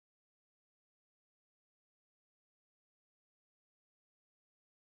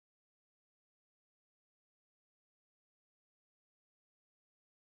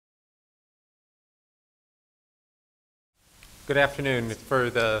Good afternoon. For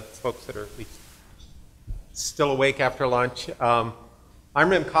the folks that are at least still awake after lunch, I'm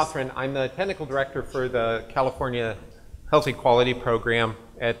Cothren. I'm the technical director for the California Health Equality Program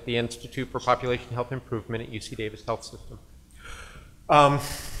at the Institute for Population Health Improvement at UC Davis Health System.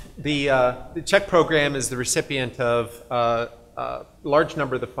 The CHeQ program is the recipient of a large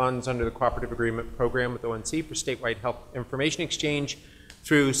number of the funds under the Cooperative Agreement Program with ONC for statewide health information exchange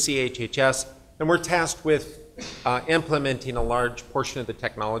through CHHS, and we're tasked with implementing a large portion of the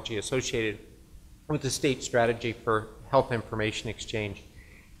technology associated with the state strategy for health information exchange.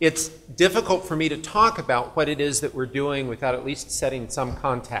 It's difficult for me to talk about what it is that we're doing without at least setting some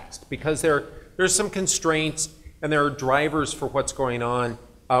context, because there's some constraints and there are drivers for what's going on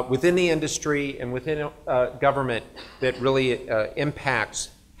within the industry and within government that really impacts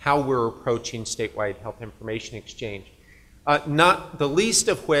how we're approaching statewide health information exchange. Not the least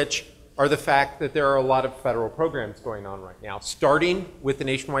of which are the fact that there are a lot of federal programs going on right now, starting with the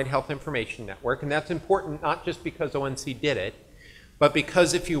Nationwide Health Information Network, and that's important not just because ONC did it, but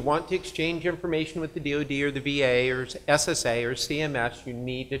because if you want to exchange information with the DoD or the VA or SSA or CMS, you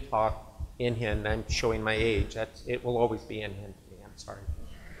need to talk in HIN. I'm showing my age. It will always be in HIN to me. I'm sorry.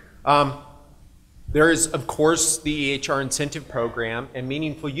 There is, of course, the EHR incentive program and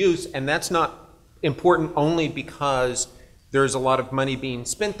meaningful use, and that's not important only because there's a lot of money being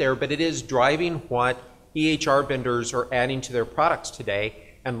spent there, but it is driving what EHR vendors are adding to their products today.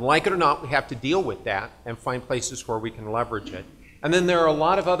 And like it or not, we have to deal with that and find places where we can leverage it. And then there are a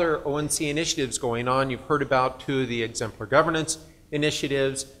lot of other ONC initiatives going on. You've heard about two of the exemplar governance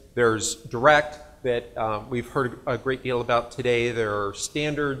initiatives. There's direct that we've heard a great deal about today. There are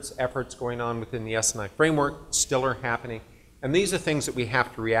standards efforts going on within the S&I framework, still are happening. And these are things that we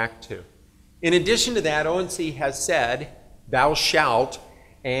have to react to. In addition to that, ONC has said, thou shalt,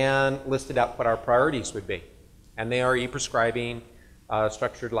 and listed out what our priorities would be. And they are e-prescribing,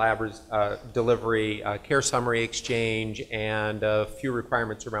 structured lab delivery, care summary exchange, and a few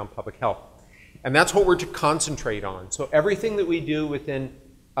requirements around public health. And that's what we're to concentrate on. So everything that we do within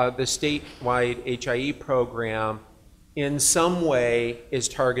the statewide HIE program in some way is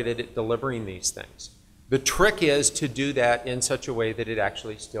targeted at delivering these things. The trick is to do that in such a way that it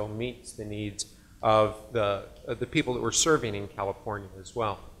actually still meets the needs of the people that we're serving in California as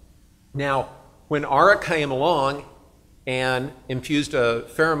well. Now, when ARA came along and infused a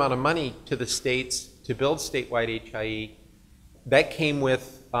fair amount of money to the states to build statewide HIE, that came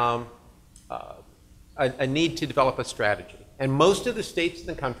with a need to develop a strategy. And most of the states in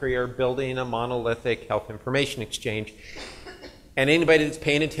the country are building a monolithic health information exchange. And anybody that's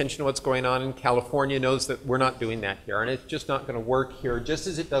paying attention to what's going on in California knows that we're not doing that here. And it's just not going to work here, just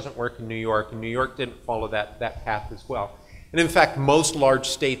as it doesn't work in New York. And New York didn't follow that path as well. And in fact, most large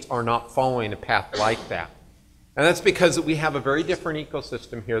states are not following a path like that. And that's because we have a very different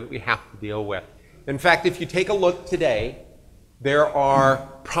ecosystem here that we have to deal with. In fact, if you take a look today, there are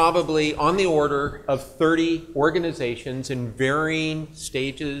probably on the order of 30 organizations in varying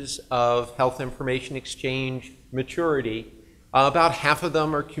stages of health information exchange maturity. About half of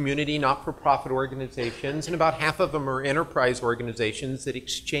them are community not-for-profit organizations, and about half of them are enterprise organizations that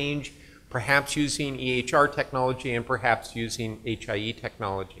exchange perhaps using EHR technology and perhaps using HIE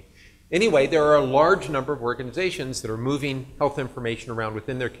technology. Anyway, there are a large number of organizations that are moving health information around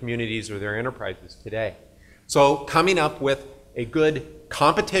within their communities or their enterprises today. So coming up with a good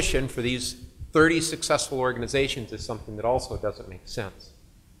competition for these 30 successful organizations is something that also doesn't make sense.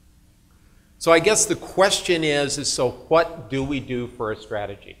 So I guess the question is so what do we do for a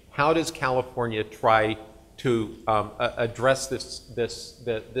strategy? How does California try to address this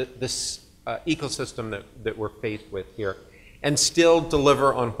ecosystem that we're faced with here and still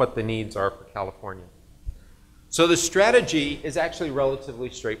deliver on what the needs are for California? So the strategy is actually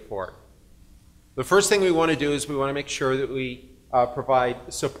relatively straightforward. The first thing we want to do is we want to make sure that we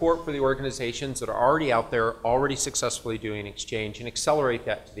provide support for the organizations that are already out there, already successfully doing exchange, and accelerate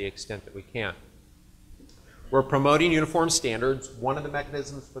that to the extent that we can. We're promoting uniform standards. One of the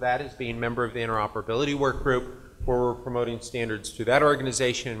mechanisms for that is being a member of the interoperability work group, where we're promoting standards to that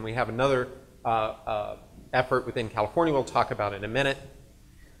organization. And we have another effort within California we'll talk about in a minute.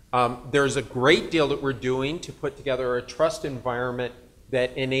 There's a great deal that we're doing to put together a trust environment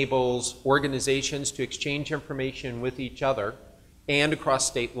that enables organizations to exchange information with each other and across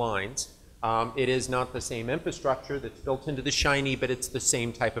state lines. It is not the same infrastructure that's built into the shiny, but it's the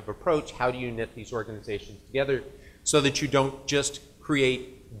same type of approach. How do you knit these organizations together so that you don't just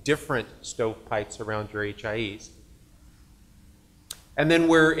create different stovepipes around your HIEs? And then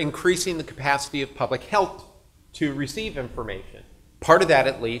we're increasing the capacity of public health to receive information. Part of that,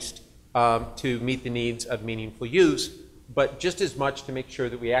 at least, to meet the needs of meaningful use, but just as much to make sure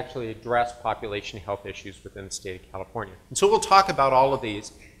that we actually address population health issues within the state of California. And so we'll talk about all of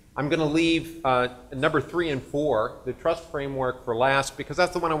these. I'm going to leave number 3 and 4, the trust framework, for last, because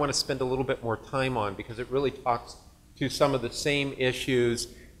that's the one I want to spend a little bit more time on, because it really talks to some of the same issues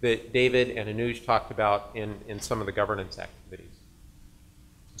that David and Anuj talked about in some of the governance activities.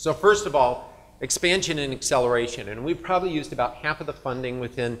 So first of all, expansion and acceleration. And we've probably used about half of the funding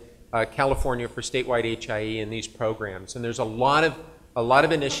within California for statewide HIE in these programs. And there's a lot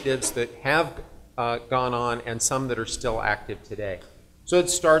of initiatives that have gone on and some that are still active today. So it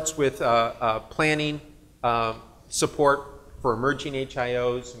starts with planning, support for emerging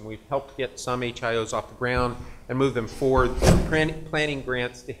HIOs, and we've helped get some HIOs off the ground and move them forward, planning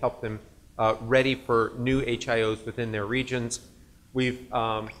grants to help them ready for new HIOs within their regions. We've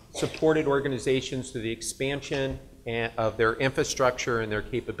supported organizations through the expansion of their infrastructure and their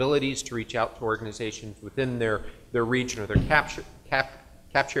capabilities to reach out to organizations within their region or their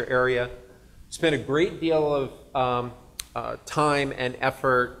capture area. Spent a great deal of time and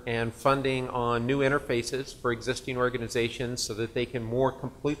effort and funding on new interfaces for existing organizations so that they can more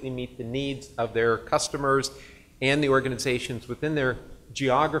completely meet the needs of their customers and the organizations within their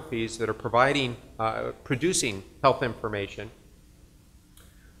geographies that are producing health information.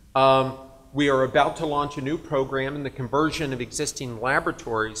 We are about to launch a new program in the conversion of existing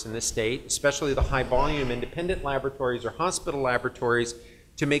laboratories in the state, especially the high volume independent laboratories or hospital laboratories,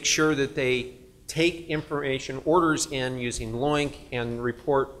 to make sure that they take information, orders in using LOINC and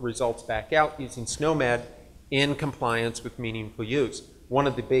report results back out using SNOMED in compliance with meaningful use. One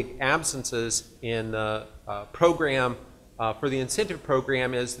of the big absences in the program for the incentive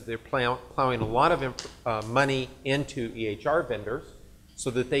program is that they're plowing a lot of money into EHR vendors so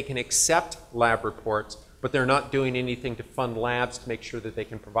that they can accept lab reports, but they're not doing anything to fund labs to make sure that they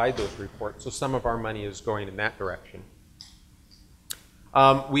can provide those reports. So some of our money is going in that direction.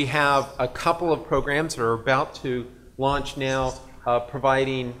 We have a couple of programs that are about to launch now,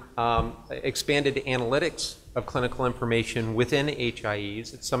 providing expanded analytics of clinical information within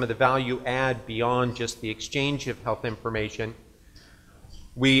HIEs. It's some of the value add beyond just the exchange of health information.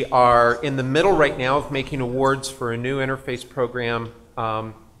 We are in the middle right now of making awards for a new interface program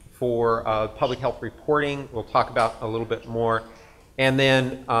for public health reporting. We'll talk about a little bit more. And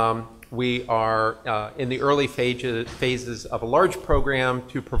then we are in the early phases of a large program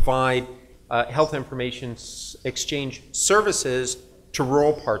to provide health information exchange services to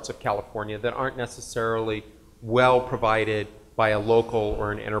rural parts of California that aren't necessarily well provided by a local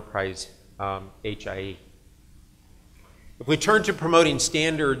or an enterprise HIE. If we turn to promoting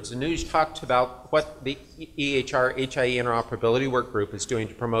standards, Anuj talked about what the EHR HIE interoperability work group is doing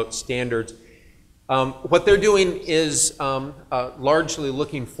to promote standards. What they're doing is largely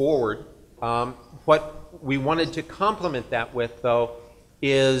looking forward. What we wanted to complement that with, though,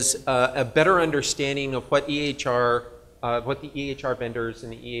 is a better understanding of what the EHR vendors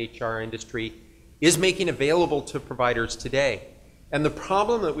and the EHR industry is making available to providers today. And the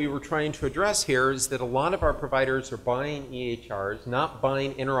problem that we were trying to address here is that a lot of our providers are buying EHRs, not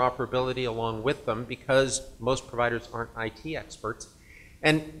buying interoperability along with them, because most providers aren't IT experts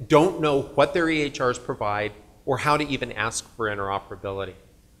and don't know what their EHRs provide or how to even ask for interoperability.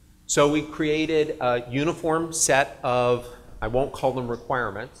 So we created a uniform set of, I won't call them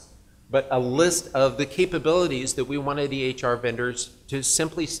requirements, but a list of the capabilities that we wanted EHR vendors to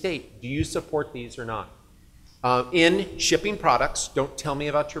simply state, do you support these or not? In shipping products, don't tell me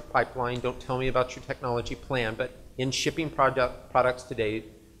about your pipeline, don't tell me about your technology plan, but in shipping products today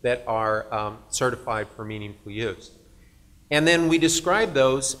that are certified for meaningful use. And then we describe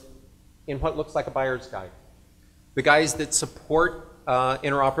those in what looks like a buyer's guide. The guys that support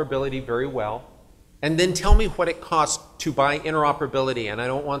interoperability very well, and then tell me what it costs to buy interoperability. And I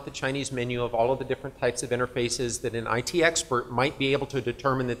don't want the Chinese menu of all of the different types of interfaces that an IT expert might be able to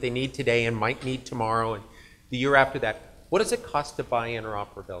determine that they need today and might need tomorrow and the year after that. What does it cost to buy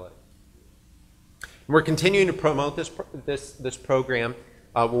interoperability? And we're continuing to promote this program.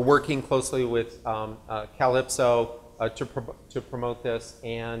 We're working closely with Calypso to promote this,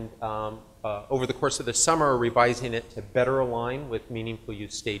 and over the course of the summer, revising it to better align with Meaningful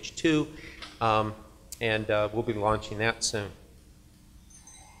Use Stage 2, and we'll be launching that soon.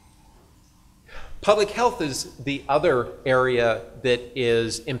 Public health is the other area that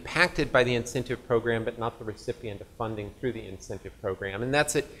is impacted by the incentive program, but not the recipient of funding through the incentive program. And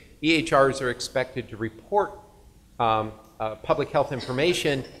that's that EHRs are expected to report public health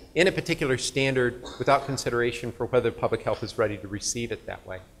information in a particular standard without consideration for whether public health is ready to receive it that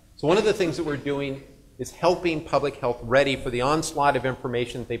way. So one of the things that we're doing is helping public health ready for the onslaught of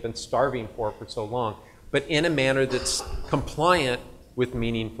information that they've been starving for so long. but in a manner that's compliant with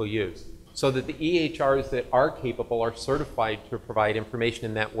meaningful use, so that the EHRs that are capable, are certified to provide information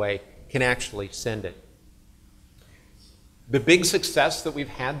in that way, can actually send it. The big success that we've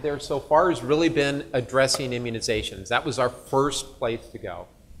had there so far has really been addressing immunizations. That was our first place to go.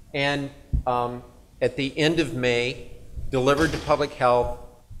 And at the end of May, delivered to public health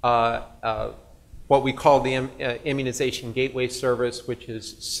what we call the Immunization Gateway Service, which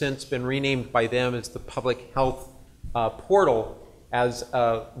has since been renamed by them as the Public Health Portal, as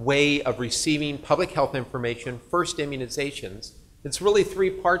a way of receiving public health information, first immunizations. It's really three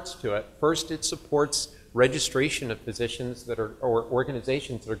parts to it. First, it supports registration of physicians that are, or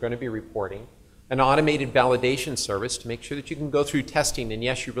organizations that are going to be reporting, an automated validation service to make sure that you can go through testing, and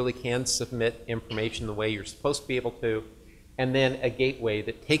yes, you really can submit information the way you're supposed to be able to, and then a gateway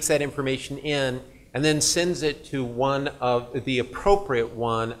that takes that information in and then sends it to one of the appropriate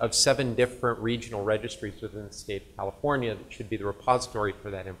one of 7 different regional registries within the state of California that should be the repository for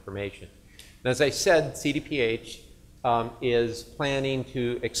that information. And as I said, CDPH is planning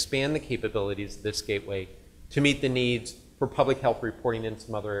to expand the capabilities of this gateway to meet the needs for public health reporting in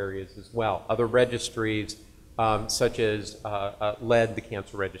some other areas as well, other registries such as lead, the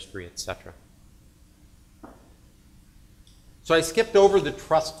cancer registry, etc. So I skipped over the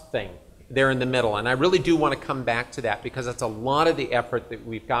trust thing there in the middle, and I really do want to come back to that because that's a lot of the effort that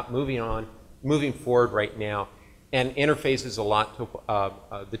we've got moving forward right now, and interfaces a lot to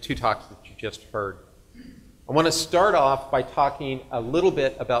the 2 talks that you just heard. I want to start off by talking a little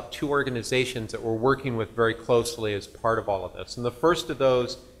bit about 2 organizations that we're working with very closely as part of all of this. And the first of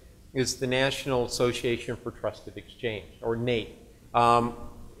those is the National Association for Trusted Exchange, or NATE.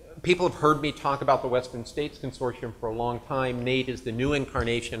 People have heard me talk about the Western States Consortium for a long time. NATE is the new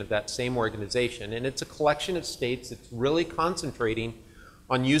incarnation of that same organization, and it's a collection of states that's really concentrating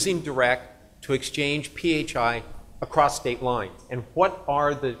on using direct to exchange PHI across state lines. And what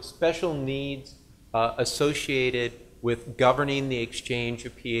are the special needs associated with governing the exchange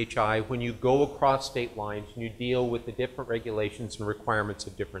of PHI when you go across state lines and you deal with the different regulations and requirements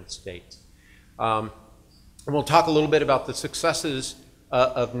of different states. And we'll talk a little bit about the successes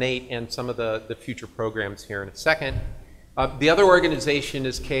of NATE and some of the future programs here in a second. The other organization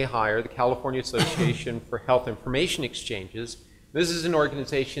is CHeQ, or the California Association for Health Information Exchanges. This is an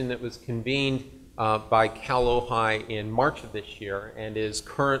organization that was convened by Cal-OHI in March of this year and is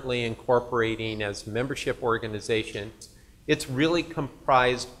currently incorporating as a membership organization. It's really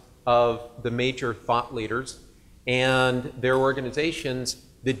comprised of the major thought leaders and their organizations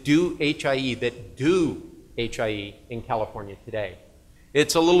that do HIE in California today.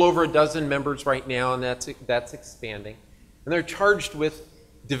 It's a little over a dozen members right now, and that's expanding. And they're charged with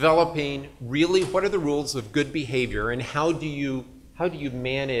developing really what are the rules of good behavior and how do you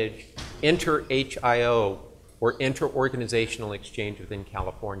manage inter-HIO or inter-organizational exchange within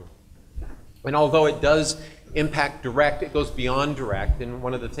California. And although it does impact direct, it goes beyond direct. And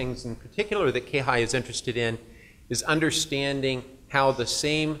one of the things in particular that CHeQ is interested in is understanding how the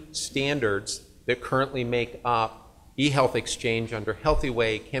same standards that currently make up e-health exchange under Healthy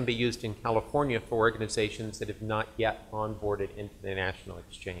Way can be used in California for organizations that have not yet onboarded into the national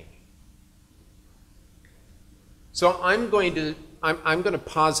exchange. So I'm going to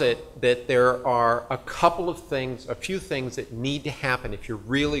posit that there are a couple of things, a few things that need to happen if you're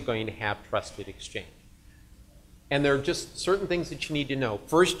really going to have trusted exchange. And there are just certain things that you need to know.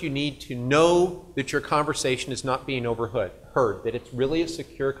 First, you need to know that your conversation is not being overheard, that it's really a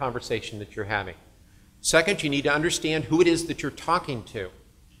secure conversation that you're having. Second, you need to understand who it is that you're talking to,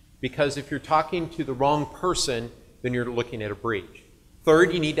 because if you're talking to the wrong person, then you're looking at a breach.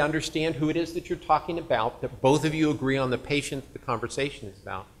 Third, you need to understand who it is that you're talking about, that both of you agree on the patient the conversation is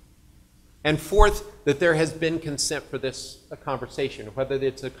about. And fourth, that there has been consent for this conversation, whether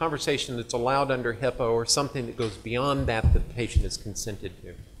it's a conversation that's allowed under HIPAA or something that goes beyond that the patient is consented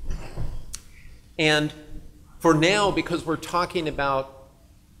to. And for now, because we're talking about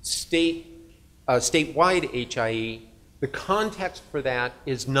statewide HIE, the context for that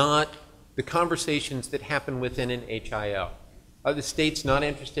is not the conversations that happen within an HIO. The state's not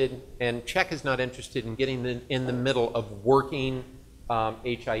interested, and CHeQ is not interested in getting in the middle of working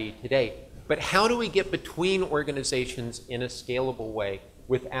HIE today. But how do we get between organizations in a scalable way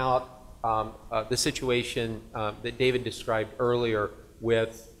without the situation that David described earlier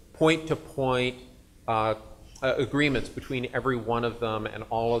with point-to-point agreements between every one of them and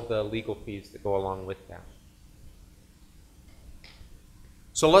all of the legal fees that go along with that?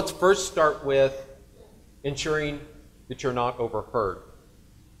 So let's first start with ensuring that you're not overheard.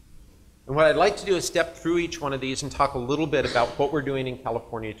 And what I'd like to do is step through each one of these and talk a little bit about what we're doing in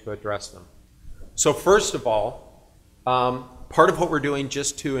California to address them. So first of all, part of what we're doing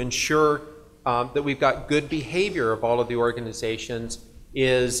just to ensure that we've got good behavior of all of the organizations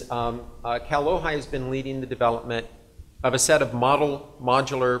is Cal OHI has been leading the development of a set of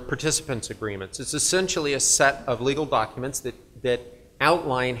modular participants agreements. It's essentially a set of legal documents that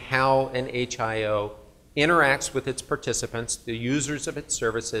outline how an HIO interacts with its participants, the users of its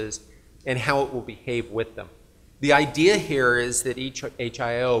services, and how it will behave with them. The idea here is that each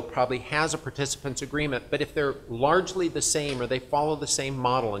HIO probably has a participants agreement, but if they're largely the same or they follow the same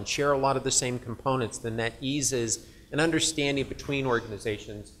model and share a lot of the same components, then that eases an understanding between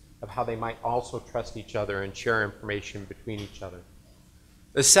organizations of how they might also trust each other and share information between each other.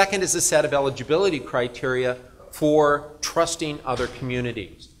 The second is a set of eligibility criteria for trusting other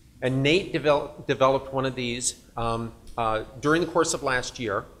communities. And Nate developed one of these during the course of last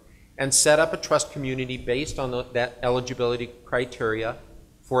year and set up a trust community based on that eligibility criteria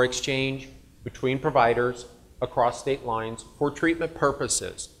for exchange between providers across state lines for treatment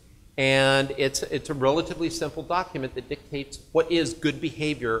purposes. And it's a relatively simple document that dictates what is good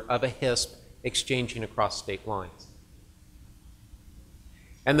behavior of a HISP exchanging across state lines.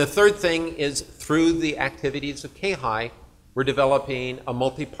 And the third thing is through the activities of CHeQ, we're developing a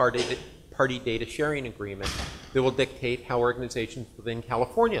multi-party data sharing agreement that will dictate how organizations within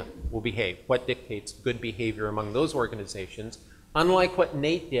California will behave, what dictates good behavior among those organizations. Unlike what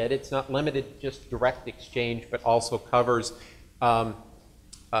Nate did, it's not limited to just direct exchange, but also covers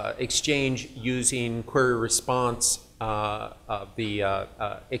exchange using query response, the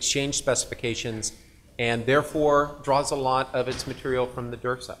exchange specifications, and therefore draws a lot of its material from the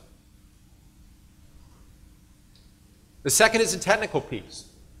DIRSA. The second is a technical piece.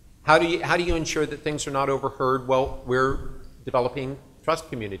 How do you ensure that things are not overheard? Well, we're developing trust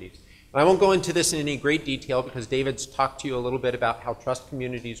communities. And I won't go into this in any great detail because David's talked to you a little bit about how trust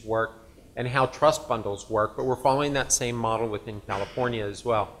communities work and how trust bundles work, but we're following that same model within California as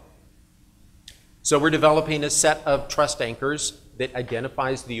well. So we're developing a set of trust anchors that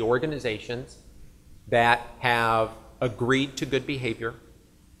identifies the organizations that have agreed to good behavior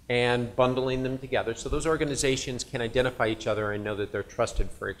and bundling them together so those organizations can identify each other and know that they're trusted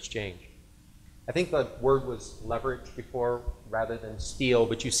for exchange. I think the word was leverage before rather than steal,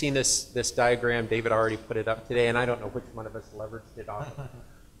 but you've seen this diagram. David already put it up today, and I don't know which one of us leveraged it off of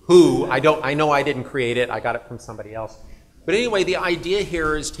who. I know I didn't create it. I got it from somebody else. But anyway, the idea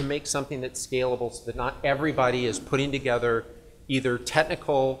here is to make something that's scalable so that not everybody is putting together either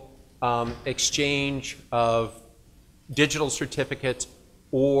technical exchange of digital certificates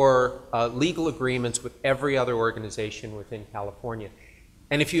or legal agreements with every other organization within California.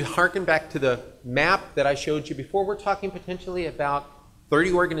 And if you hearken back to the map that I showed you before, we're talking potentially about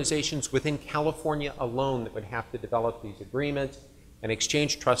 30 organizations within California alone that would have to develop these agreements and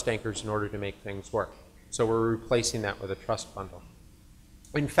exchange trust anchors in order to make things work. So we're replacing that with a trust bundle.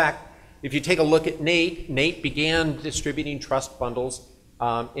 In fact, if you take a look at Nate began distributing trust bundles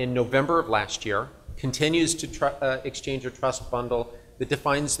in November of last year, continues to exchange a trust bundle that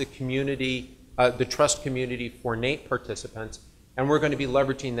defines the community, the trust community for Nate participants, and we're going to be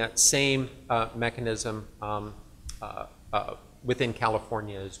leveraging that same mechanism within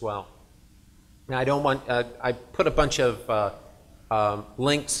California as well. Now I don't want, I put a bunch of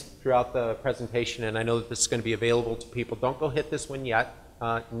links throughout the presentation, and I know that this is going to be available to people. Don't go hit this one yet.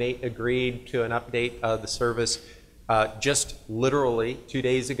 Nate agreed to an update of the service just literally 2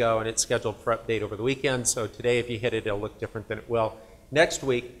 days ago, and it's scheduled for update over the weekend. So today, if you hit it, it'll look different than it will next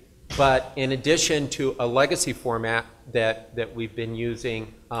week. But in addition to a legacy format that we've been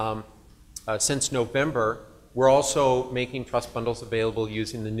using since November, we're also making trust bundles available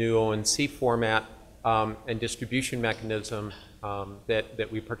using the new ONC format and distribution mechanism that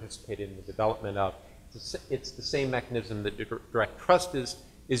we participated in the development of. It's the same mechanism that Direct Trust is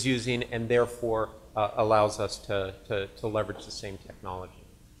using, and therefore allows us to leverage the same technology.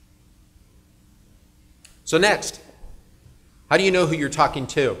 So next, how do you know who you're talking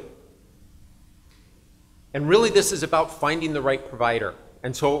to? And really this is about finding the right provider.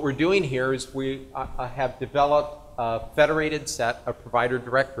 And so what we're doing here is we have developed a federated set of provider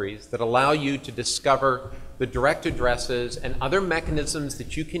directories that allow you to discover the direct addresses and other mechanisms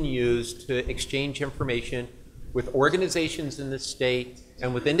that you can use to exchange information with organizations in the state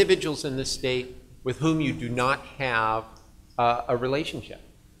and with individuals in the state with whom you do not have a relationship,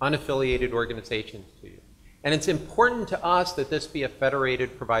 unaffiliated organizations to you. And it's important to us that this be a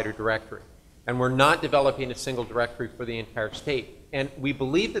federated provider directory. And we're not developing a single directory for the entire state. And we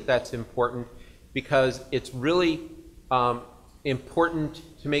believe that that's important because it's really important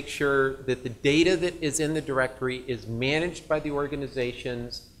to make sure that the data that is in the directory is managed by the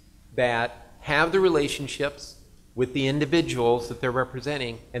organizations that have the relationships with the individuals that they're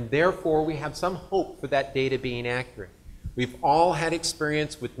representing, and therefore we have some hope for that data being accurate. We've all had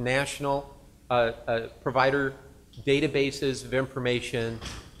experience with national provider databases of information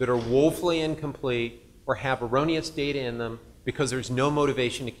that are woefully incomplete or have erroneous data in them because there's no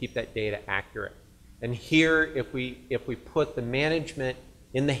motivation to keep that data accurate. And here, if we put the management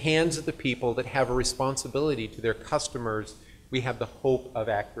in the hands of the people that have a responsibility to their customers, we have the hope of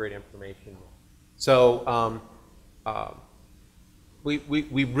accurate information. So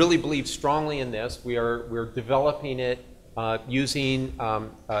we really believe strongly in this. We're developing it using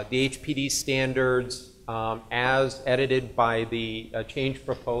the HPD standards as edited by the change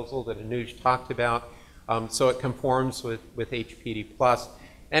proposal that Anuj talked about, so it conforms with HPD+.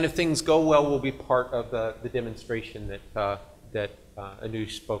 And if things go well, we'll be part of the demonstration that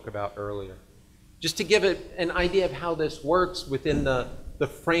Anuj spoke about earlier. Just to give it an idea of how this works within the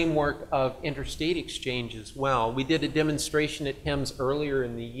framework of interstate exchange as well, we did a demonstration at HIMSS earlier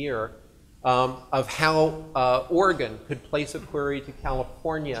in the year of how Oregon could place a query to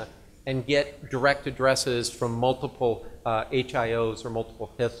California and get direct addresses from multiple HIOs or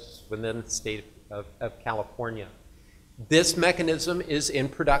multiple HISPs within the state of California. This mechanism is in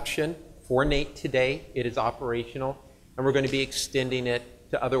production for NATE today. It is operational, and we're going to be extending it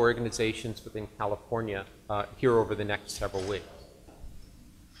to other organizations within California here over the next several weeks.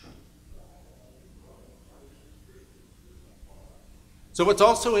 So what's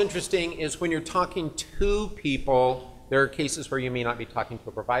also interesting is when you're talking to people, there are cases where you may not be talking to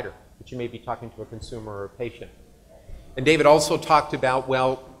a provider, but you may be talking to a consumer or a patient. And David also talked about,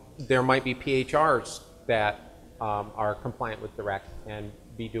 well, there might be PHRs that are compliant with direct and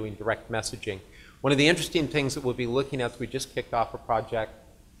be doing direct messaging. One of the interesting things that we'll be looking at, we just kicked off a project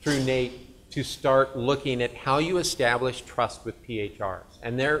through NATE to start looking at how you establish trust with PHRs.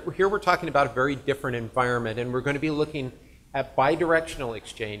 And here we're talking about a very different environment, and we're going to be looking at bidirectional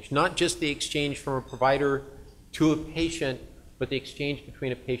exchange, not just the exchange from a provider to a patient, but the exchange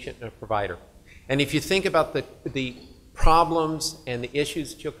between a patient and a provider. And if you think about the problems and the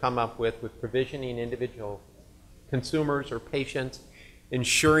issues that you'll come up with provisioning individual consumers or patients,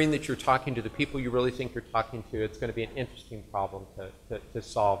 ensuring that you're talking to the people you really think you're talking to, it's going to be an interesting problem to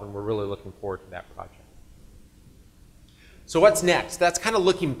solve, and we're really looking forward to that project. So what's next? That's kind of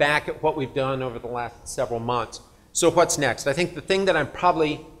looking back at what we've done over the last several months. So what's next? I think the thing that I'm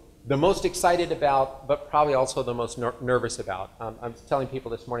probably the most excited about, but probably also the most nervous about. I was telling people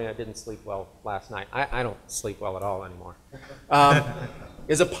this morning I didn't sleep well last night. I don't sleep well at all anymore.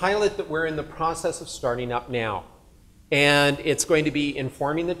 Is a pilot that we're in the process of starting up now. And it's going to be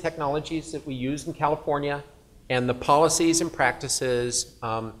informing the technologies that we use in California and the policies and practices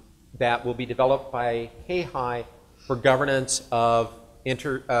that will be developed by IPHI for governance of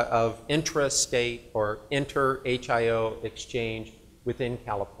intra-state or inter-HIO exchange within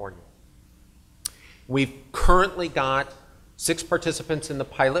California. We've currently got 6 participants in the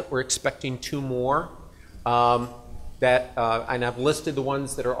pilot. We're expecting 2 more. And I've listed the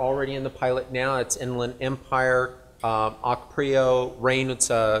ones that are already in the pilot now. It's Inland Empire, Ocprio, RAIN,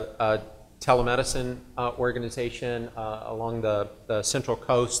 it's a telemedicine organization along the Central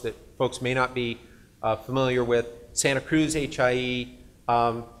Coast that folks may not be familiar with. Santa Cruz HIE,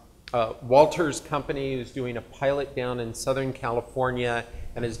 Walter's company is doing a pilot down in Southern California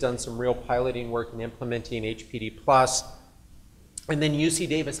and has done some real piloting work in implementing HPD+. And then UC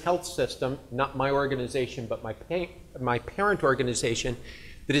Davis Health System, not my organization, but my parent organization,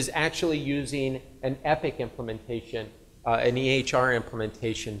 that is actually using an EPIC implementation, an EHR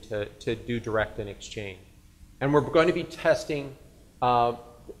implementation to do direct and exchange. And we're going to be testing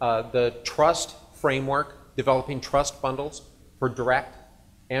the trust framework, developing trust bundles for direct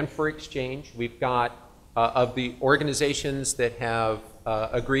and for exchange. We've got, of the organizations that have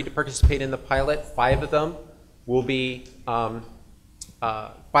agreed to participate in the pilot, 5 of them will be, 5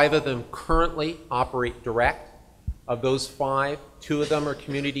 of them currently operate direct. Of those 5, 2 of them are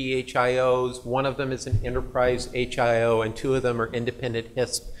community HIOs, 1 of them is an enterprise HIO, and 2 of them are independent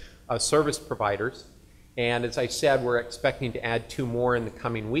HISP service providers. And as I said, we're expecting to add 2 more in the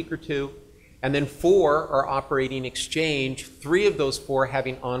coming week or 2. And then 4 are operating exchange, 3 of those 4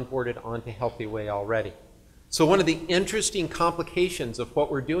 having onboarded onto Healthy Way already. So one of the interesting complications of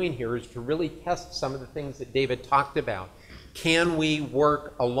what we're doing here is to really test some of the things that David talked about. Can we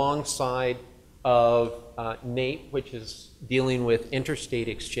work alongside of NATE, which is dealing with interstate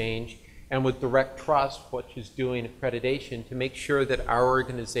exchange, and with Direct Trust, which is doing accreditation, to make sure that our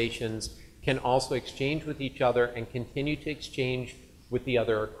organizations can also exchange with each other and continue to exchange with the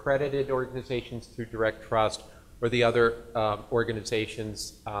other accredited organizations through Direct Trust, or the other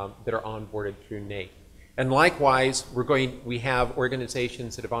organizations that are onboarded through NATE. And likewise, we have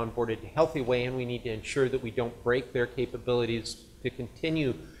organizations that have onboarded Healthy Way, and we need to ensure that we don't break their capabilities to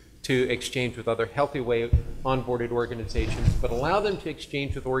continue to exchange with other Healthy Way onboarded organizations, but allow them to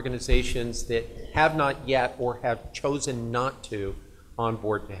exchange with organizations that have not yet or have chosen not to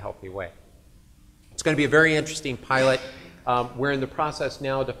onboard to Healthy Way. It's going to be a very interesting pilot. We're in the process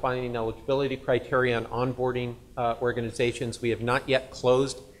now of defining eligibility criteria on onboarding organizations. We have not yet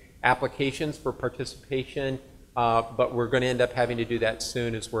closed applications for participation, but we're going to end up having to do that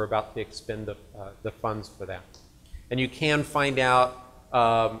soon as we're about to expend the funds for that. And you can find out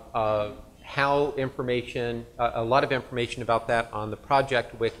how information, a lot of information about that on the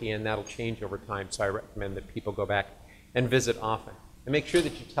project wiki, and that'll change over time, so I recommend that people go back and visit often. And make sure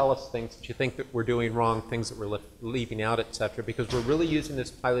that you tell us things that you think that we're doing wrong, things that we're leaving out, et cetera, because we're really using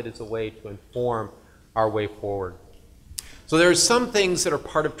this pilot as a way to inform our way forward. So there are some things that are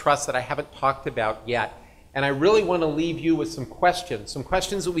part of trust that I haven't talked about yet, and I really want to leave you with some questions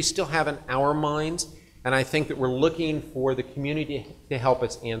that we still have in our minds, and I think that we're looking for the community to help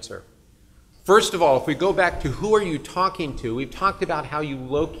us answer. First of all, if we go back to who are you talking to, we've talked about how you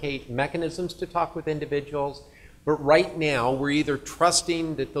locate mechanisms to talk with individuals, but right now we're either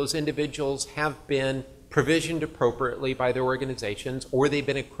trusting that those individuals have been provisioned appropriately by their organizations or they've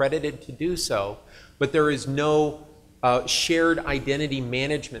been accredited to do so, but there is no shared identity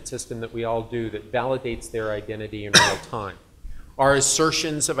management system that we all do that validates their identity in real time. Our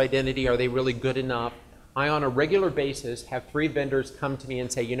assertions of identity, are they really good enough? I, on a regular basis, have 3 vendors come to me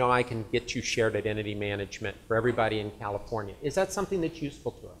and say, you know, I can get you shared identity management for everybody in California. Is that something that's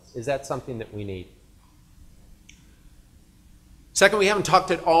useful to us? Is that something that we need? Second, we haven't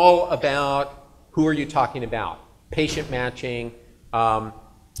talked at all about who are you talking about, patient matching,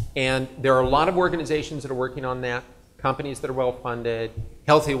 and there are a lot of organizations that are working on that, companies that are well-funded.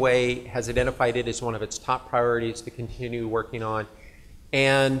 Healthy Way has identified it as one of its top priorities to continue working on.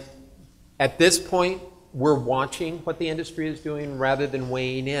 And at this point, we're watching what the industry is doing rather than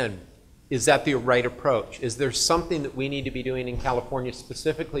weighing in. Is that the right approach? Is there something that we need to be doing in California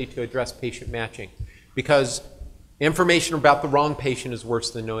specifically to address patient matching? Because information about the wrong patient is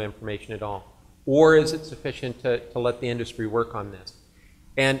worse than no information at all. Or is it sufficient to let the industry work on this?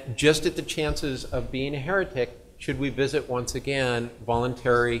 And just at the chances of being a heretic, should we visit once again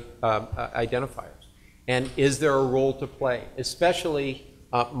voluntary identifiers? And is there a role to play? Especially,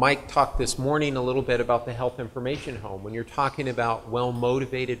 Mike talked this morning a little bit about the health information home. When you're talking about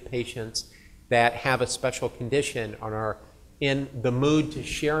well-motivated patients that have a special condition and are in the mood to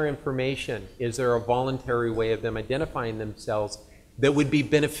share information, is there a voluntary way of them identifying themselves that would be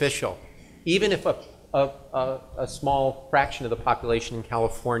beneficial? Even if a small fraction of the population in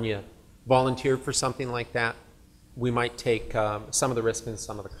California volunteered for something like that, we might take some of the risk and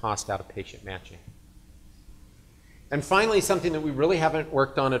some of the cost out of patient matching. And finally, something that we really haven't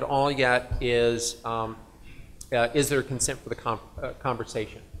worked on at all yet is there consent for the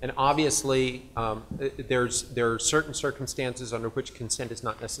conversation? And obviously, there are certain circumstances under which consent is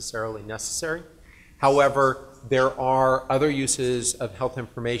not necessarily necessary. However, there are other uses of health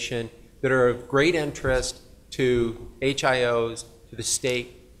information that are of great interest to HIOs, to the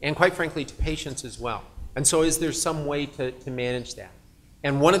state, and quite frankly, to patients as well. And so is there some way to manage that?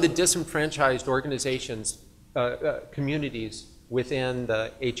 And one of the disenfranchised organizations, communities within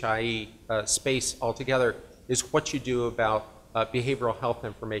the HIE space altogether is what you do about behavioral health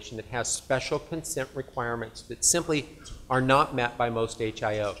information that has special consent requirements that simply are not met by most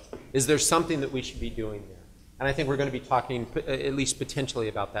HIOs. Is there something that we should be doing there? And I think we're going to be talking at least potentially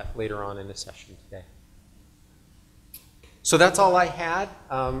about that later on in the session today. So that's all I had.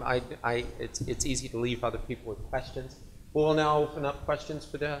 It's easy to leave other people with questions. We'll now open up questions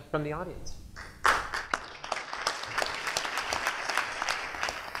from the audience.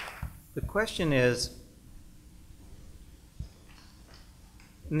 The question is,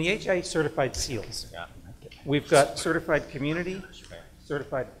 in the HIE certified seals, we've got certified community,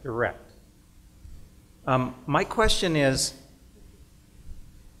 certified direct. My question is,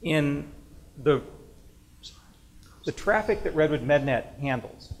 in the traffic that Redwood MedNet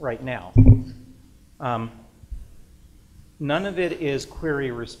handles right now, none of it is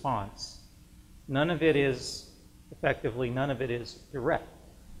query response. None of it is, effectively, none of it is direct.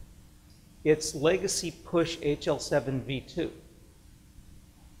 It's legacy push HL7 v2.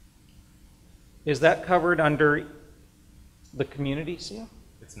 Is that covered under the community seal?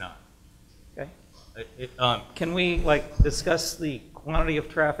 It's not. Okay. Can we discuss the quantity of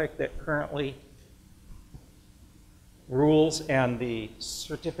traffic that currently rules and the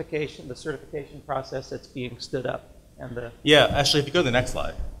certification process that's being stood up, and the Yeah, actually, if you go to the next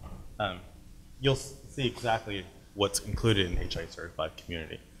slide, you'll see exactly what's included in HIE certified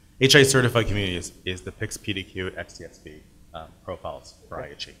community. HIE certified community is the PICS PDQ XTSB profiles for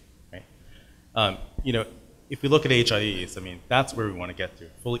IHE. Right? You know, if we look at HIEs, I mean, that's where we want to get to,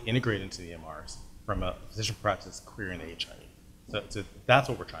 fully integrate into the MRs from a physician practice querying the HIE. So that's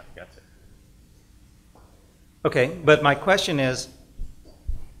what we're trying to get to. Okay, but my question is,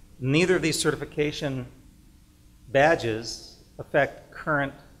 neither of these certification badges affect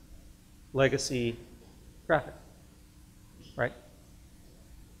current legacy traffic, right?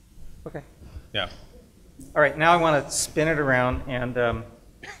 Okay. Yeah. All right, now I want to spin it around, and I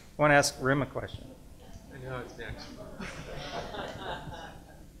want to ask Rim a question. I know it's next.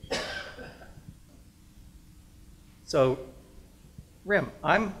 So, Rim,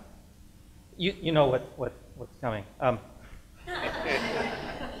 you know what's coming. Let's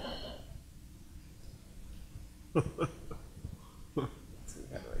see,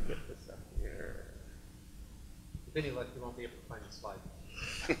 how do I get this up here? If any luck, you won't be able to find the slide.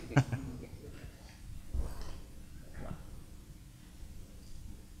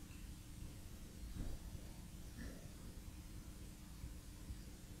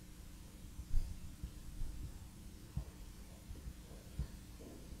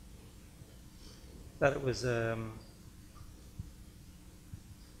 That it was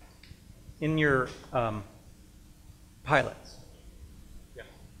in your pilots. Yeah.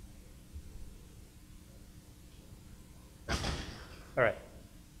 All right.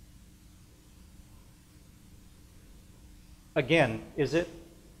 Again,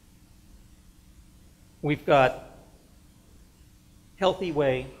 we've got Healthy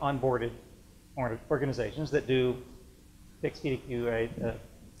Way onboarded organizations that do PICS PDQ, right?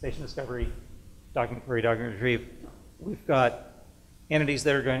 Patient discovery, document query, document retrieve. We've got entities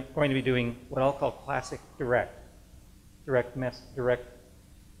that are going to be doing what I'll call classic direct messaging,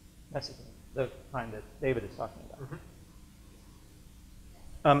 the kind that David is talking about.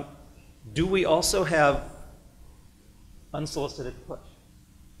 Mm-hmm. Do we also have unsolicited push?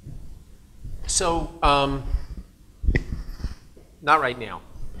 So, not right now.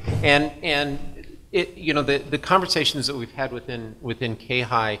 And it, you know, the conversations that we've had within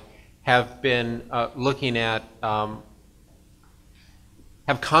CHeQ have been looking at, have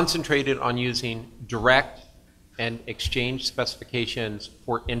concentrated on using direct and exchange specifications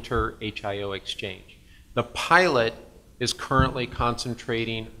for inter-HIO exchange. The pilot is currently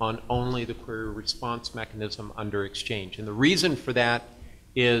concentrating on only the query response mechanism under exchange. And the reason for that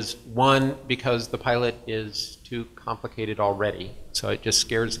is, one, because the pilot is too complicated already, so it just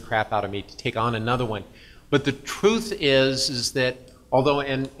scares the crap out of me to take on another one. But the truth is that although,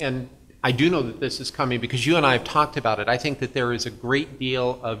 and I do know that this is coming because you and I have talked about it, I think that there is a great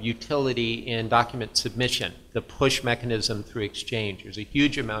deal of utility in document submission, the push mechanism through exchange. There's a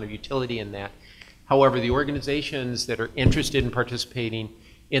huge amount of utility in that. However, the organizations that are interested in participating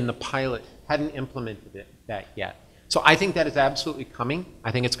in the pilot hadn't implemented that yet. So I think that is absolutely coming.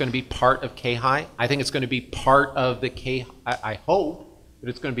 I think it's going to be part of CHeQ. I think it's going to be part of the CHeQ. I hope that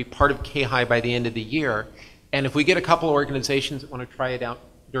it's going to be part of CHeQ by the end of the year. And if we get a couple of organizations that want to try it out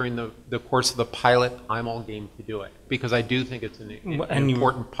during the course of the pilot, I'm all game to do it because I do think it's an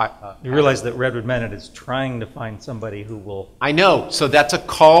important you realize that Redwood MedNet is trying to find somebody who will. I know. So that's a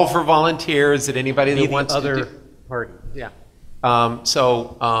call for volunteers that anybody that wants other to do. party. Yeah.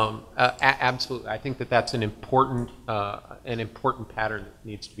 Absolutely, I think that that's an important pattern that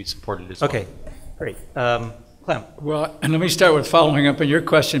needs to be supported as well. Okay, great. Clem. Well, and let me start with following up on your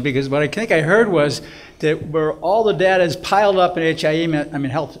question, because what I think I heard was that where all the data is piled up in HIE,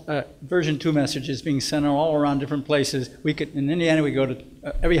 health version 2 messages being sent all around different places, we could, in Indiana, we go to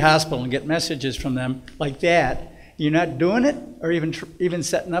every hospital and get messages from them like that. You're not doing it, or even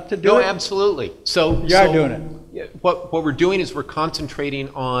setting up to do it? No, absolutely. So you are doing it. What we're doing is we're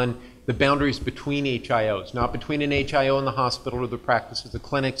concentrating on the boundaries between HIOs, not between an HIO and the hospital or the practices, the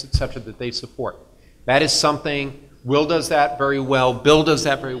clinics, et cetera, that they support. That is something, Will does that very well, Bill does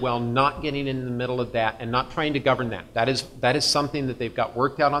that very well, not getting in the middle of that and not trying to govern that. That is something that they've got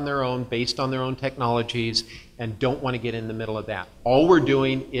worked out on their own, based on their own technologies, and don't want to get in the middle of that. All we're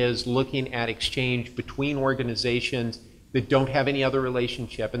doing is looking at exchange between organizations that don't have any other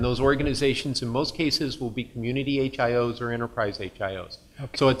relationship, and those organizations in most cases will be community HIOs or enterprise HIOs.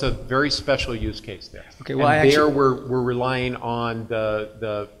 Okay. So it's a very special use case there. Okay, well, and we're relying on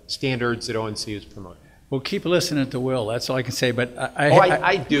the standards that ONC is promoting. Well, keep listening to Will. That's all I can say. But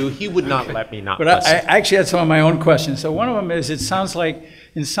I do. He would not let me not. But I actually had some of my own questions. So one of them is, it sounds like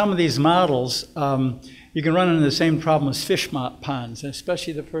in some of these models, you can run into the same problem as fish ponds,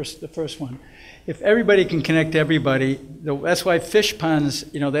 especially the first one. If everybody can connect to everybody, that's why fish ponds,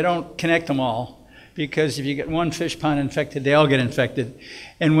 they don't connect them all. Because if you get one fish pond infected, they all get infected.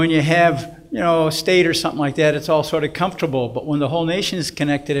 And when you have, a state or something like that, it's all sort of comfortable. But when the whole nation is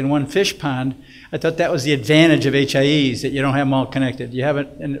connected in one fish pond, I thought that was the advantage of HIEs, that you don't have them all connected. Do you have a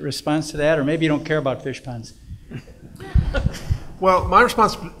response to that? Or maybe you don't care about fish ponds? Well, my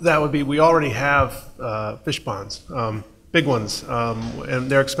response to that would be we already have fish ponds, big ones,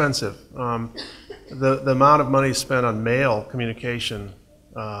 and they're expensive. The amount of money spent on mail communication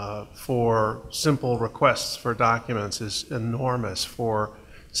for simple requests for documents is enormous for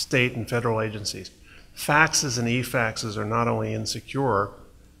state and federal agencies. Faxes and e-faxes are not only insecure,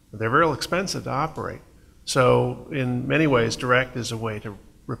 they're very expensive to operate. So in many ways, direct is a way to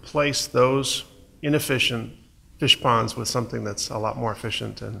replace those inefficient fish ponds with something that's a lot more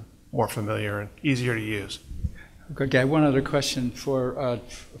efficient and more familiar and easier to use. Okay, one other question for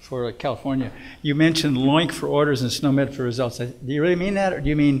California. You mentioned LOINC for orders and SNOMED for results. Do you really mean that, or do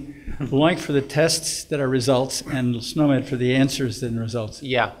you mean LOINC for the tests that are results and SNOMED for the answers and results?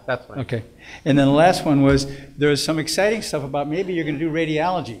 Yeah, that's right. Okay. And then the last one was, there was some exciting stuff about maybe you're going to do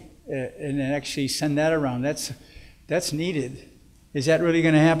radiology and then actually send that around. That's needed. Is that really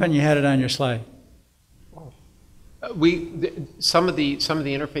going to happen? You had it on your slide. Some of the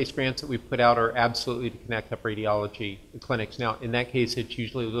interface grants that we put out are absolutely to connect up radiology clinics. Now, in that case, it's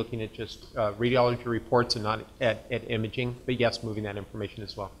usually looking at just radiology reports and not at imaging. But yes, moving that information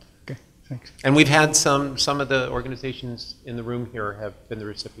as well. Okay, thanks. And we've had some of the organizations in the room here have been the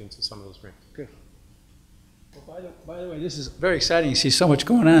recipients of some of those grants. Good. Well, by the way, this is very exciting. You see so much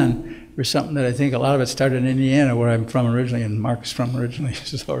going on for something that I think a lot of it started in Indiana, where I'm from originally, and Mark is from originally,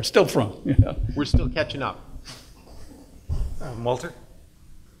 or still from. We're still catching up. Walter?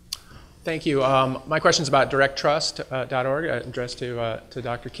 Thank you. My question is about directtrust.org, addressed to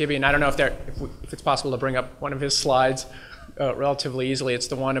Dr. Kibbe, and I don't know if it's possible to bring up one of his slides relatively easily. It's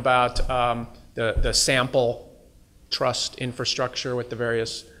the one about the sample trust infrastructure with the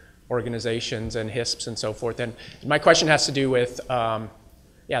various organizations and HISPs and so forth. And my question has to do with,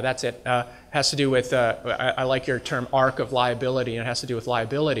 that's it, has to do with, I like your term arc of liability, and it has to do with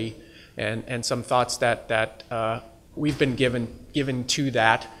liability and some thoughts that we've been given to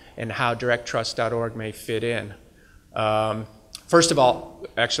that and how directtrust.org may fit in. First of all,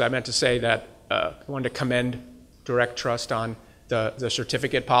 actually I meant to say that I wanted to commend Direct Trust on the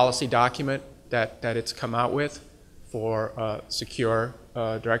certificate policy document that it's come out with for secure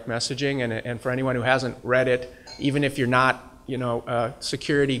direct messaging, and for anyone who hasn't read it, even if you're not a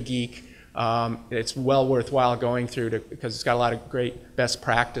security geek, it's well worthwhile going through because it's got a lot of great best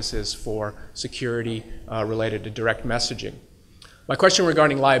practices for security related to direct messaging. My question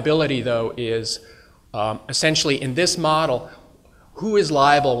regarding liability, though, is essentially in this model, who is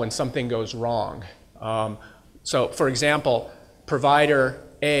liable when something goes wrong? So, for example, provider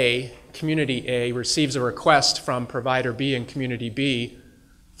A, community A, receives a request from provider B and community B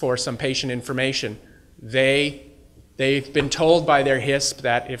for some patient information. They've been told by their HISP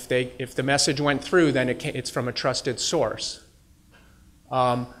that if the message went through, then it's from a trusted source.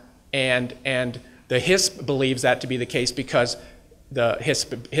 And the HISP believes that to be the case because the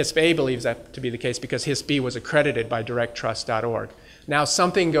HISP A believes that to be the case because HISP B was accredited by directtrust.org. Now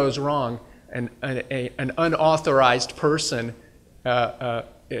something goes wrong, and an unauthorized person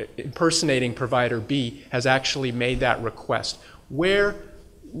impersonating provider B has actually made that request. Where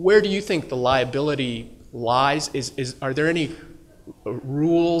do you think the liability lies? Are there any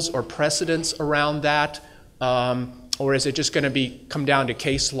rules or precedents around that, or is it just going to come down to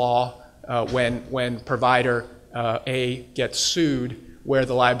case law when provider A gets sued, where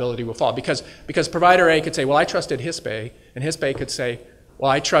the liability will fall? Because provider A could say, well, I trusted HISP A, and HISP A could say,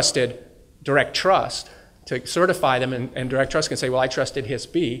 well, I trusted Direct Trust to certify them, and Direct Trust can say, well, I trusted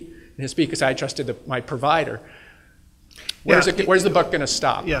HISP B, and HISP B could say, I trusted my provider. Where's the buck going to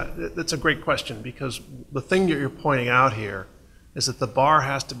stop? Yeah, that's a great question, because the thing that you're pointing out here is that the bar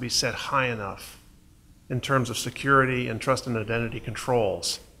has to be set high enough in terms of security and trust and identity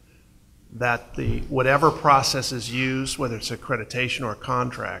controls that whatever process is used, whether it's accreditation or a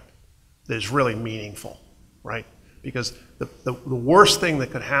contract, that is really meaningful, right? Because the worst thing that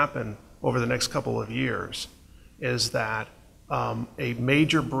could happen over the next couple of years is that a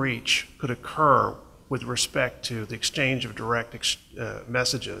major breach could occur with respect to the exchange of direct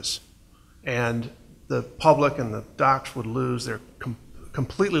messages, and the public and the docs would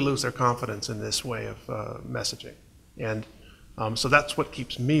completely lose their confidence in this way of messaging. And so that's what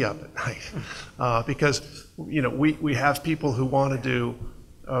keeps me up at night, because we have people who want to do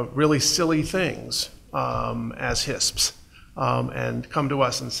really silly things, as HISPs and come to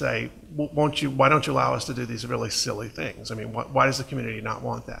us and say, why don't you allow us to do these really silly things? I mean, why does the community not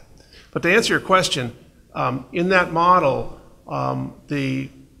want that? But to answer your question, in that model, the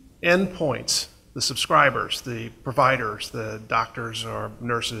endpoints, the subscribers, the providers, the doctors or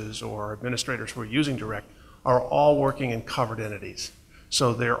nurses or administrators who are using Direct are all working in covered entities.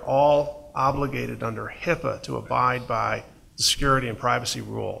 So they're all obligated under HIPAA to abide by the security and privacy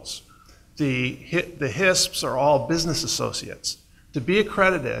rules. The HISPs are all business associates. To be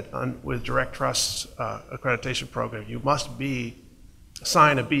accredited with Direct Trust's accreditation program, you must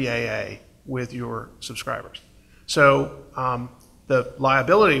sign a BAA with your subscribers. So the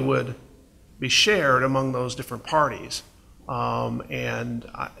liability would be shared among those different parties.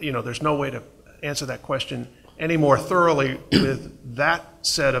 There's no way to answer that question any more thoroughly with that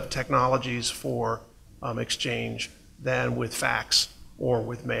set of technologies for exchange than with fax or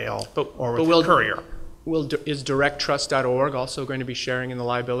with mail or with courier. Is directtrust.org also going to be sharing in the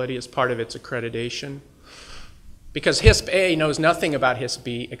liability as part of its accreditation? Because HISP A knows nothing about HISP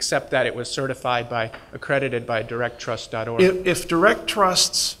B except that it was accredited by directtrust.org. If Direct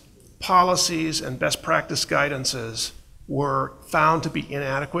Trust's policies and best practice guidances were found to be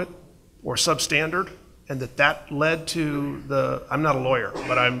inadequate or substandard, and that led to I'm not a lawyer,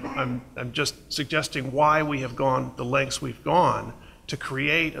 but I'm just suggesting why we have gone the lengths we've gone to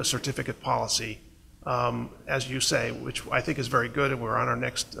create a certificate policy, as you say, which I think is very good, and we're on our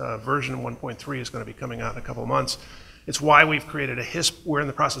next version. 1.3 is going to be coming out in a couple of months. It's why we've created a HISP. We're in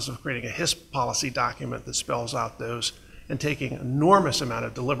the process of creating a HISP policy document that spells out those and taking an enormous amount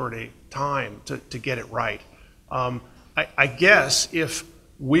of deliberate time to get it right. I guess if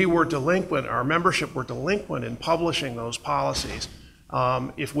we were delinquent, our membership were delinquent in publishing those policies,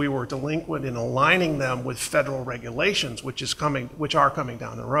 if we were delinquent in aligning them with federal regulations, which are coming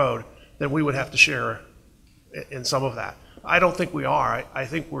down the road, then we would have to share in some of that. I don't think we are. I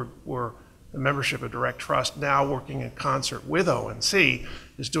think we're the membership of Direct Trust, now working in concert with ONC,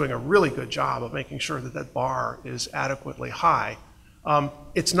 is doing a really good job of making sure that bar is adequately high.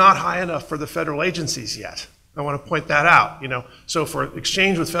 It's not high enough for the federal agencies yet. I want to point that out. So for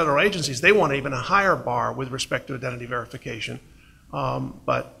exchange with federal agencies, they want even a higher bar with respect to identity verification.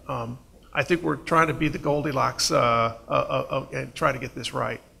 But I think we're trying to be the Goldilocks and try to get this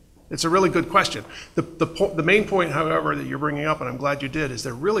right. It's a really good question. The main point, however, that you're bringing up, and I'm glad you did, is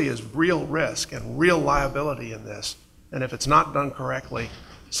there really is real risk and real liability in this. And if it's not done correctly,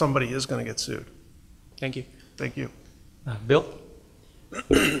 somebody is going to get sued. Thank you. Thank you. Bill?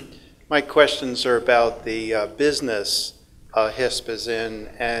 My questions are about the business HISP is in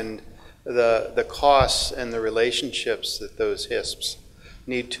and the costs and the relationships that those HISPs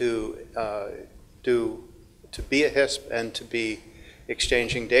need to do to be a HISP and to be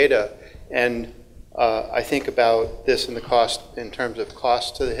exchanging data. And I think about this in terms of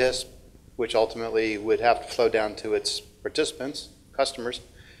cost to the HISP, which ultimately would have to flow down to its participants, customers,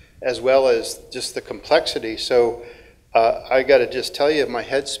 as well as just the complexity. So I got to just tell you, my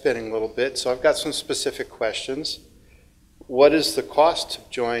head's spinning a little bit, so I've got some specific questions. What is the cost to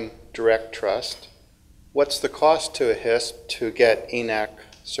join Direct Trust? What's the cost to a HISP to get ENAC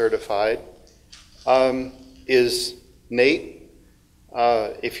certified? Is NATE,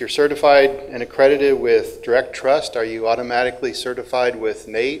 if you're certified and accredited with Direct Trust, are you automatically certified with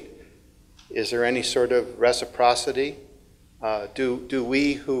NATE? Is there any sort of reciprocity? Do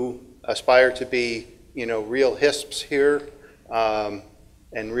we who aspire to be real HISPs here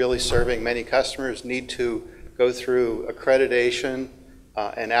and really serving many customers need to go through accreditation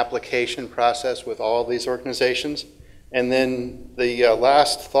and application process with all these organizations? And then the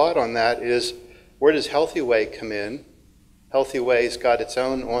last thought on that is, where does HealthyWay come in? HealthyWay's got its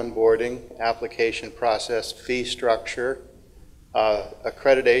own onboarding, application process, fee structure,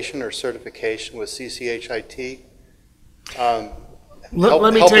 accreditation or certification with CCHIT.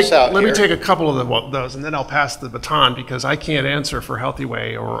 Let me take a couple of those, and then I'll pass the baton, because I can't answer for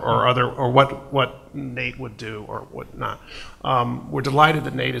HealthyWay or what NATE would do or what not. We're delighted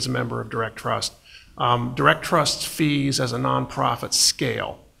that NATE is a member of Direct Trust. Direct Trust's fees as a nonprofit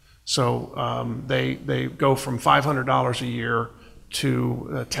scale. So they go from $500 a year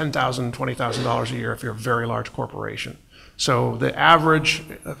to $10,000, $20,000 a year if you're a very large corporation. So the average,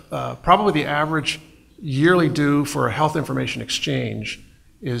 probably the average yearly due for a health information exchange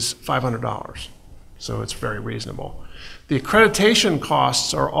is $500. So it's very reasonable. The accreditation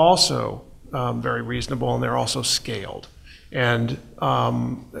costs are also very reasonable, and they're also scaled. And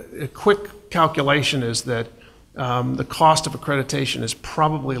a quick calculation is that the cost of accreditation is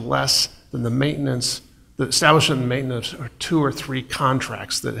probably less than the maintenance, the establishment and maintenance are 2 or 3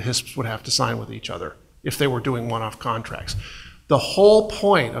 contracts that HISPs would have to sign with each other if they were doing one-off contracts. The whole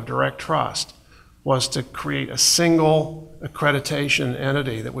point of direct trust was to create a single accreditation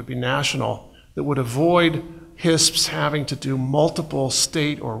entity that would be national, that would avoid HISPs having to do multiple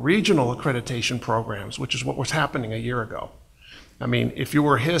state or regional accreditation programs, which is what was happening a year ago. I mean, if you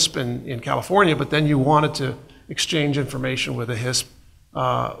were a HISP in California, but then you wanted to exchange information with a HISP,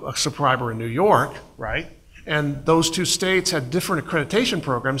 a subscriber in New York, right? And those 2 states had different accreditation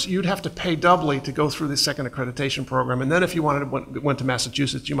programs, you'd have to pay doubly to go through the second accreditation program. And then if you went to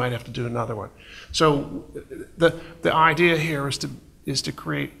Massachusetts, you might have to do another one. So the idea here is to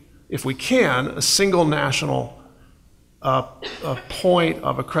create, if we can, a single national point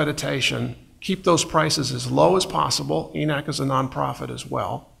of accreditation, keep those prices as low as possible. ENAC is a nonprofit as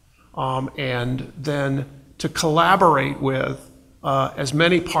well. And then to collaborate with as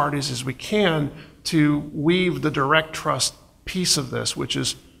many parties as we can to weave the direct trust piece of this, which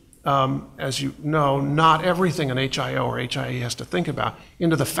is, as you know, not everything an HIO or HIE has to think about,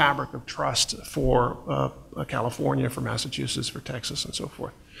 into the fabric of trust for California, for Massachusetts, for Texas, and so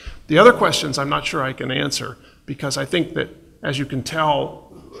forth. The other questions I'm not sure I can answer, because I think that, as you can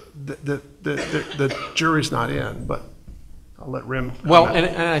tell, the jury's not in, but I'll let Rim comment. Well, and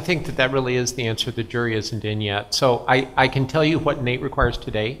I think that really is the answer. The jury isn't in yet. So I can tell you what NATE requires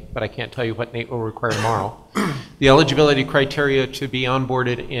today, but I can't tell you what NATE will require tomorrow. The eligibility criteria to be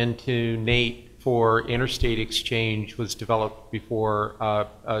onboarded into NATE for interstate exchange was developed before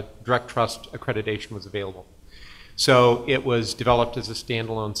direct trust accreditation was available. So it was developed as a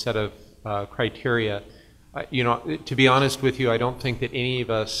standalone set of criteria. You know, to be honest with you, I don't think that any of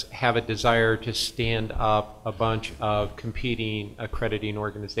us have a desire to stand up a bunch of competing accrediting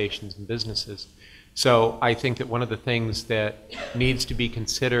organizations and businesses. So I think that one of the things that needs to be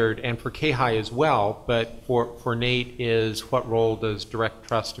considered, and for CHeQ as well, but for NATE, is what role does direct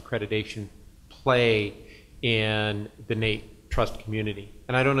trust accreditation play in the NATE trust community?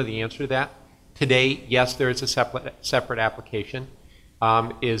 And I don't know the answer to that. Today, yes, there is a separate application.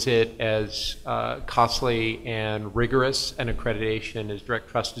 Is it as costly and rigorous an accreditation as direct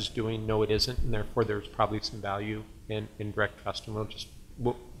trust is doing? No, it isn't, and therefore there's probably some value in direct trust, and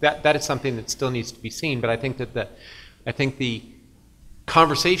that is something that still needs to be seen. But I think that the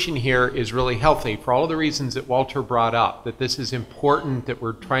conversation here is really healthy for all of the reasons that Walter brought up. That this is important, that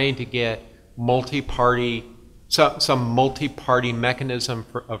we're trying to get some multi-party mechanism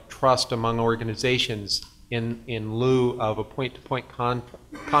of trust among organizations in lieu of a point-to-point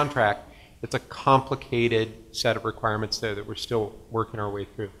contract. It's a complicated set of requirements there that we're still working our way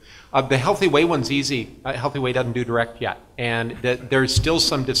through. The Healthy Way one's easy. Healthy Way doesn't do direct yet. And there's still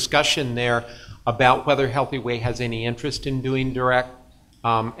some discussion there about whether Healthy Way has any interest in doing direct.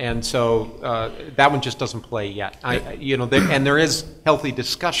 And so that one just doesn't play yet. And there is healthy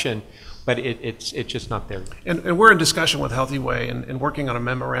discussion, but it's just not there. And we're in discussion with Healthy Way and working on a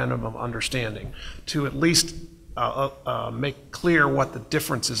memorandum of understanding to at least make clear what the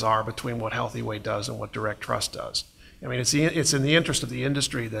differences are between what Healthy Way does and what direct trust does. I mean, it's in the interest of the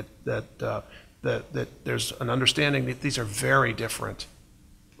industry that there's an understanding that these are very different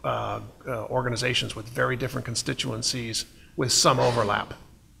organizations with very different constituencies with some overlap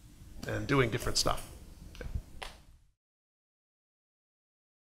and doing different stuff.